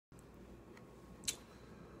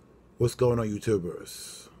What's going on,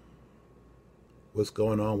 YouTubers? What's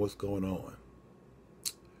going on? What's going on?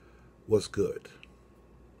 What's good?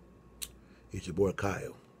 It's your boy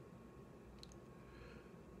Kyle.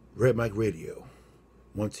 Red Mike Radio.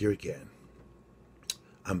 Once here again.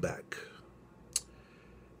 I'm back.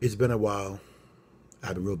 It's been a while.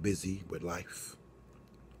 I've been real busy with life.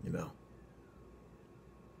 You know.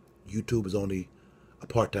 YouTube is only a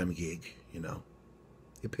part-time gig, you know.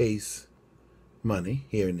 It pays money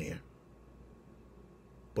here and there.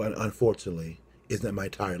 But unfortunately, it's not my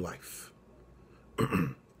entire life.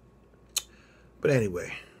 But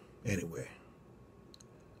anyway,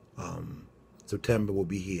 September will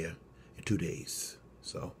be here in 2 days.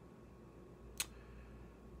 So,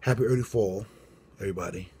 happy early fall,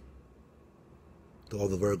 everybody. To all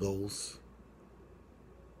the Virgos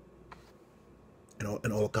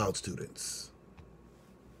and all college students.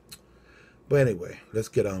 But anyway, let's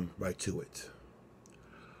get right to it.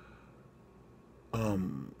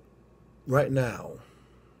 Right now,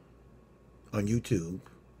 on YouTube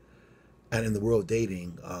and in the world of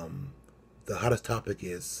dating, the hottest topic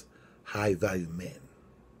is high-value men.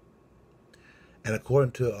 And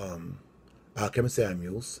according to Kevin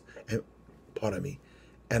Samuels,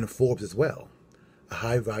 and Forbes as well, a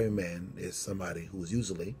high-value man is somebody who is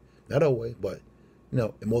usually, not always, but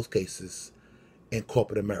in most cases, in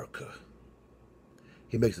corporate America.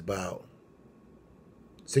 He makes about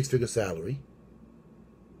six-figure salary,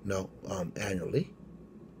 annually.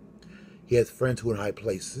 He has friends who are in high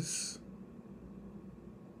places.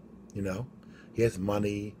 He has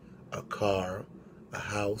money, a car, a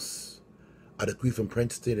house, a degree from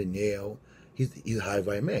Princeton and Yale. He's a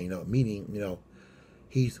high-value man, meaning,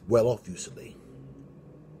 he's well off usually.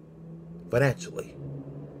 Financially.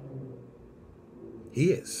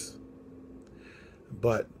 He is.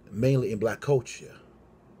 But mainly in black culture,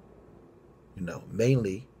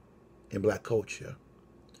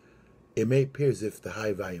 it may appear as if the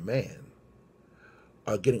high-value man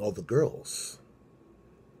are getting all the girls.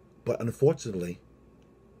 But unfortunately,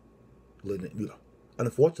 they're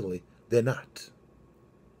not.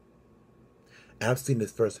 And I've seen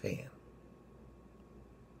this firsthand.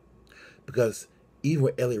 Because even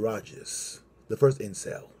with Elliot Rodgers, the first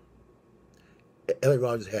incel, Elliot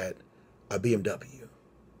Rodgers had a BMW,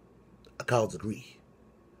 a college degree.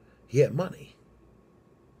 He had money.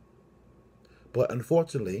 But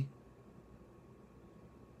unfortunately,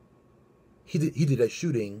 he did that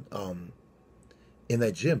shooting in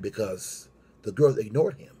that gym because the girls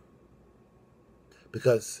ignored him.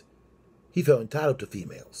 Because he felt entitled to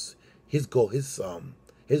females. His goal, his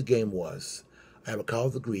game was, I have a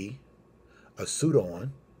college degree, a suit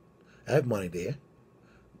on, I have money there.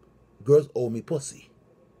 Girls owe me pussy.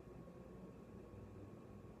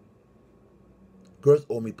 Girls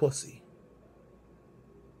owe me pussy.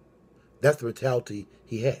 That's the mentality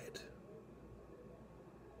he had.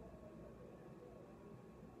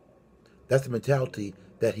 That's the mentality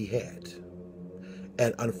that he had.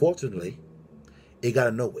 And unfortunately, it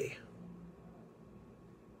got nowhere.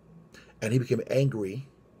 And he became angry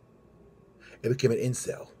and became an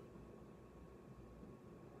incel.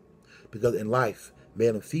 Because in life,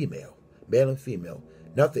 male and female,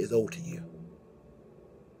 nothing is owed to you.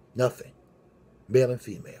 Nothing. Male and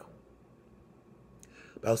female.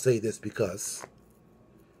 But I'll say this because,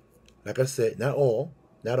 like I said, not all,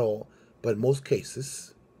 but in most cases,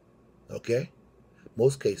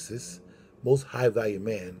 most high-value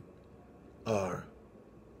men are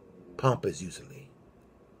pompous usually.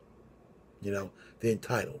 They're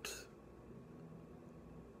entitled.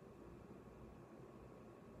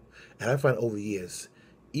 And I find over the years,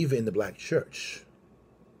 even in the black church,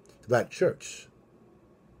 when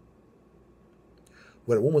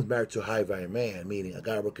a woman's married to a high-value man, meaning a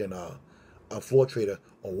guy working a floor trader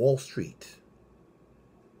on Wall Street,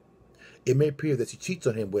 it may appear that she cheats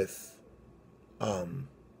on him with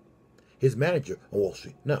his manager on Wall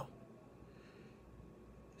Street. No.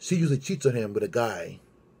 She usually cheats on him with a guy,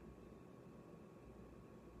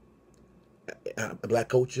 a black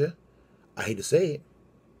culture, I hate to say it,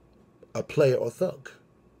 a player or thug.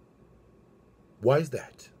 Why is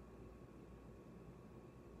that?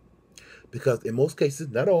 Because in most cases,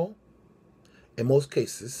 not all, in most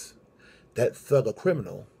cases, that thug or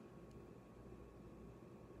criminal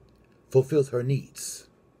fulfills her needs,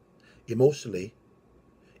 emotionally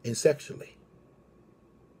and sexually.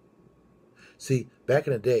 See, back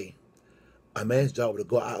in the day, a man's job was to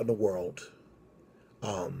go out in the world,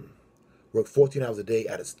 work 14 hours a day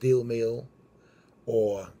at a steel mill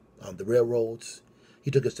or the railroads.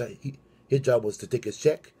 His job was to take his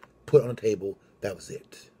check, put it on the table. That was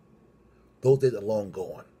it. Those days are long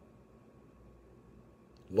gone.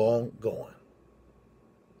 long gone.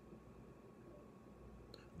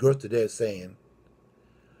 Girls today are saying,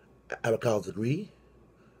 I have a college degree,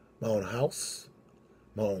 my own house,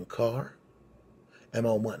 my own car, and my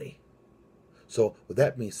own money. So with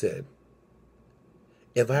that being said,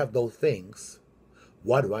 if I have those things,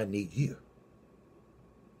 why do I need you?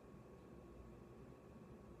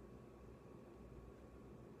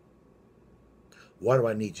 Why do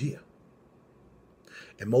I need you?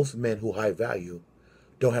 And most men who high value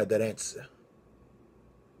don't have that answer.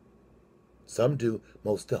 Some do,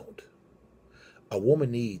 most don't. A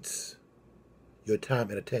woman needs your time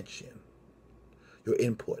and attention, your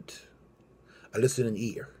input, a listening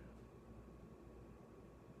ear,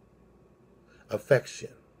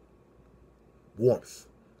 affection, warmth,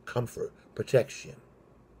 comfort, protection.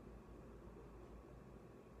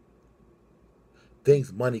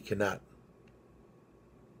 Things money cannot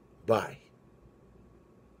buy.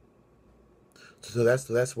 So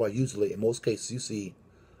that's why usually in most cases you see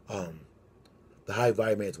the high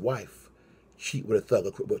value man's wife cheat with a thug,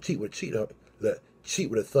 or cheat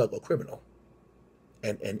with a thug or criminal,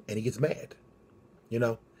 and he gets mad. You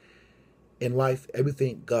know, in life,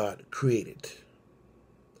 everything God created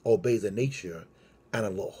obeys a nature and a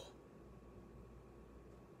law.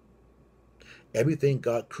 Everything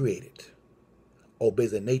God created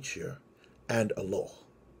obeys a nature and a law.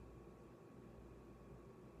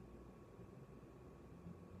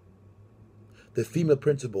 The female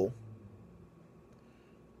principle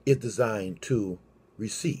is designed to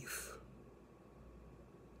receive,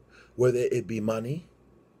 whether it be money,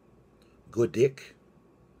 good dick,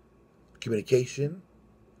 communication,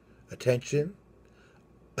 attention,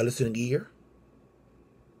 a listening ear,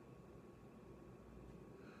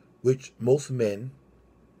 which most men,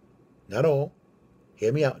 not all,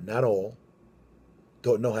 hear me out, not all,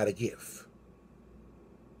 don't know how to give.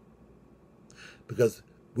 Because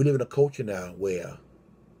we live in a culture now where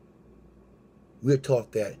we're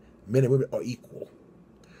taught that men and women are equal.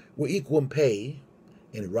 We're equal in pay,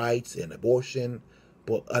 in rights, in abortion,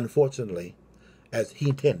 but unfortunately, as he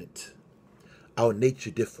intended, our nature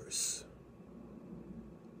differs.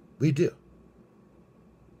 We do.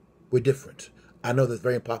 We're different. I know that's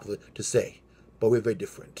very unpopular to say, but we're very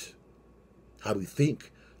different. How we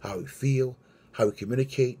think, how we feel, how we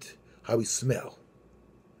communicate, how we smell,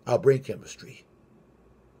 our brain chemistry.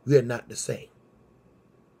 We are not the same.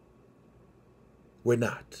 We're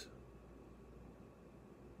not.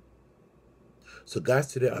 So guys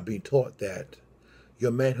today are being taught that your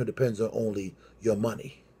manhood depends on only your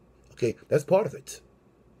money. Okay, that's part of it.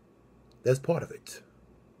 That's part of it.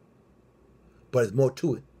 But there's more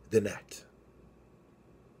to it than that.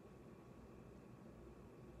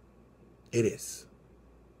 It is.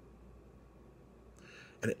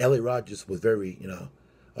 And Ellie Rogers was very,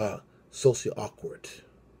 socially awkward.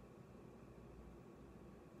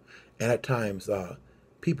 And at times,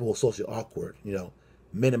 people who are socially awkward,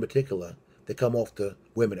 men in particular, they come off to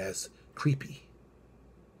women as creepy.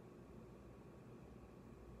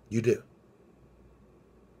 You do.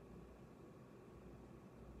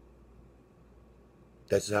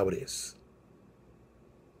 That's just how it is.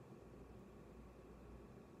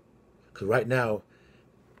 Because right now,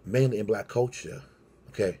 mainly in black culture,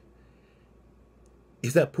 okay,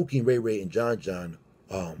 it's not Pookie and Ray Ray and John John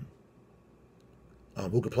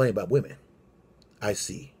who complain about women. I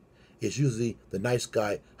see. It's usually the nice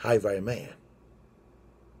guy, high value man.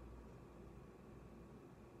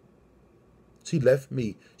 She left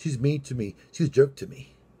me. She's mean to me. She's a jerk to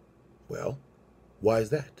me. Well, why is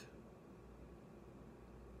that?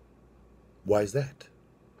 Why is that?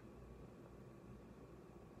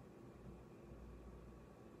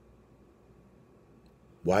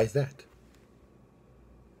 Why is that?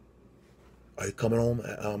 Are you coming home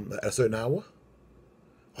at a certain hour?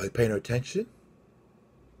 Are you paying her attention?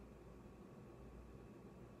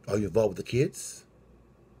 Are you involved with the kids?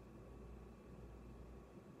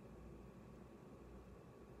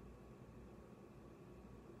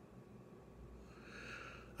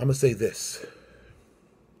 I'm going to say this.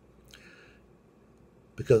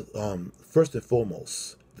 Because first and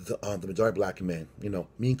foremost, the majority of black men,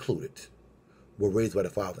 me included, were raised by the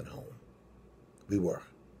father in the home. We were.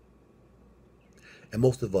 And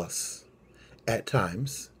most of us, at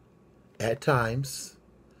times,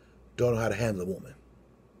 don't know how to handle a woman.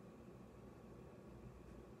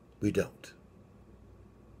 We don't.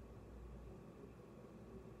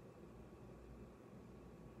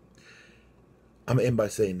 I'm going to end by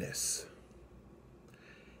saying this.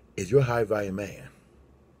 If you're a high value man,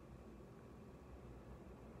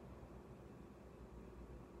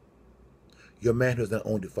 your manhood is not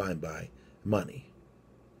only defined by money,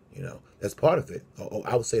 You know, that's part of it.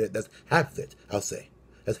 I would say that's half of it. I'll say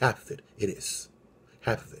that's half of it. It is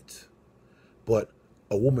half of it. But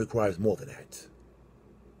a woman requires more than that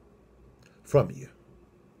from you.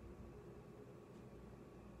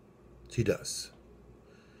 She does.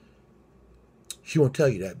 She won't tell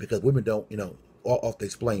you that because women don't, often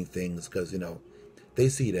explain things because, they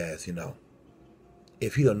see it as,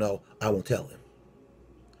 if he don't know, I won't tell him.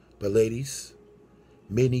 But ladies,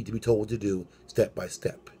 men need to be told what to do step by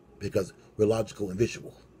step because we're logical and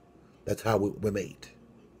visual. That's how we're made.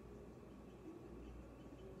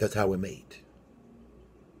 That's how we're made.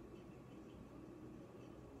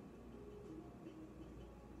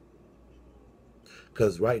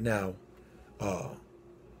 Because right now,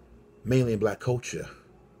 mainly in black culture,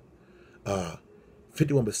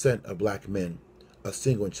 51% of black men are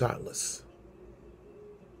single and childless.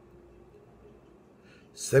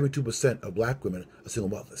 72% of black women are single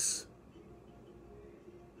mothers.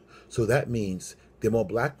 So that means there are more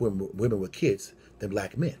black women with kids than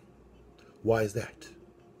black men. Why is that?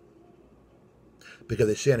 Because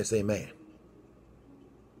they're sharing the same man.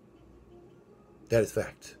 That is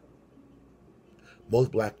fact.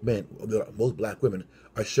 Most black women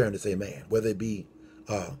are sharing the same man, whether it be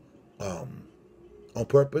on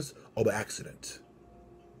purpose or by accident.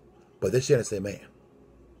 But they're sharing the same man.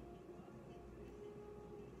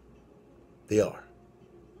 They are.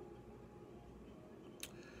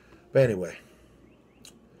 But anyway,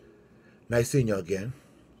 nice seeing y'all again.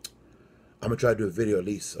 I'm going to try to do a video at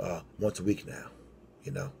least once a week now,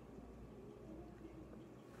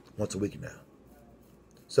 Once a week now.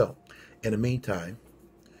 So, in the meantime,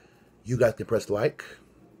 you guys can press like,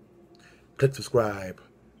 click subscribe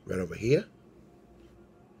right over here,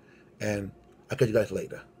 and I'll catch you guys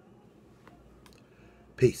later.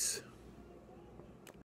 Peace.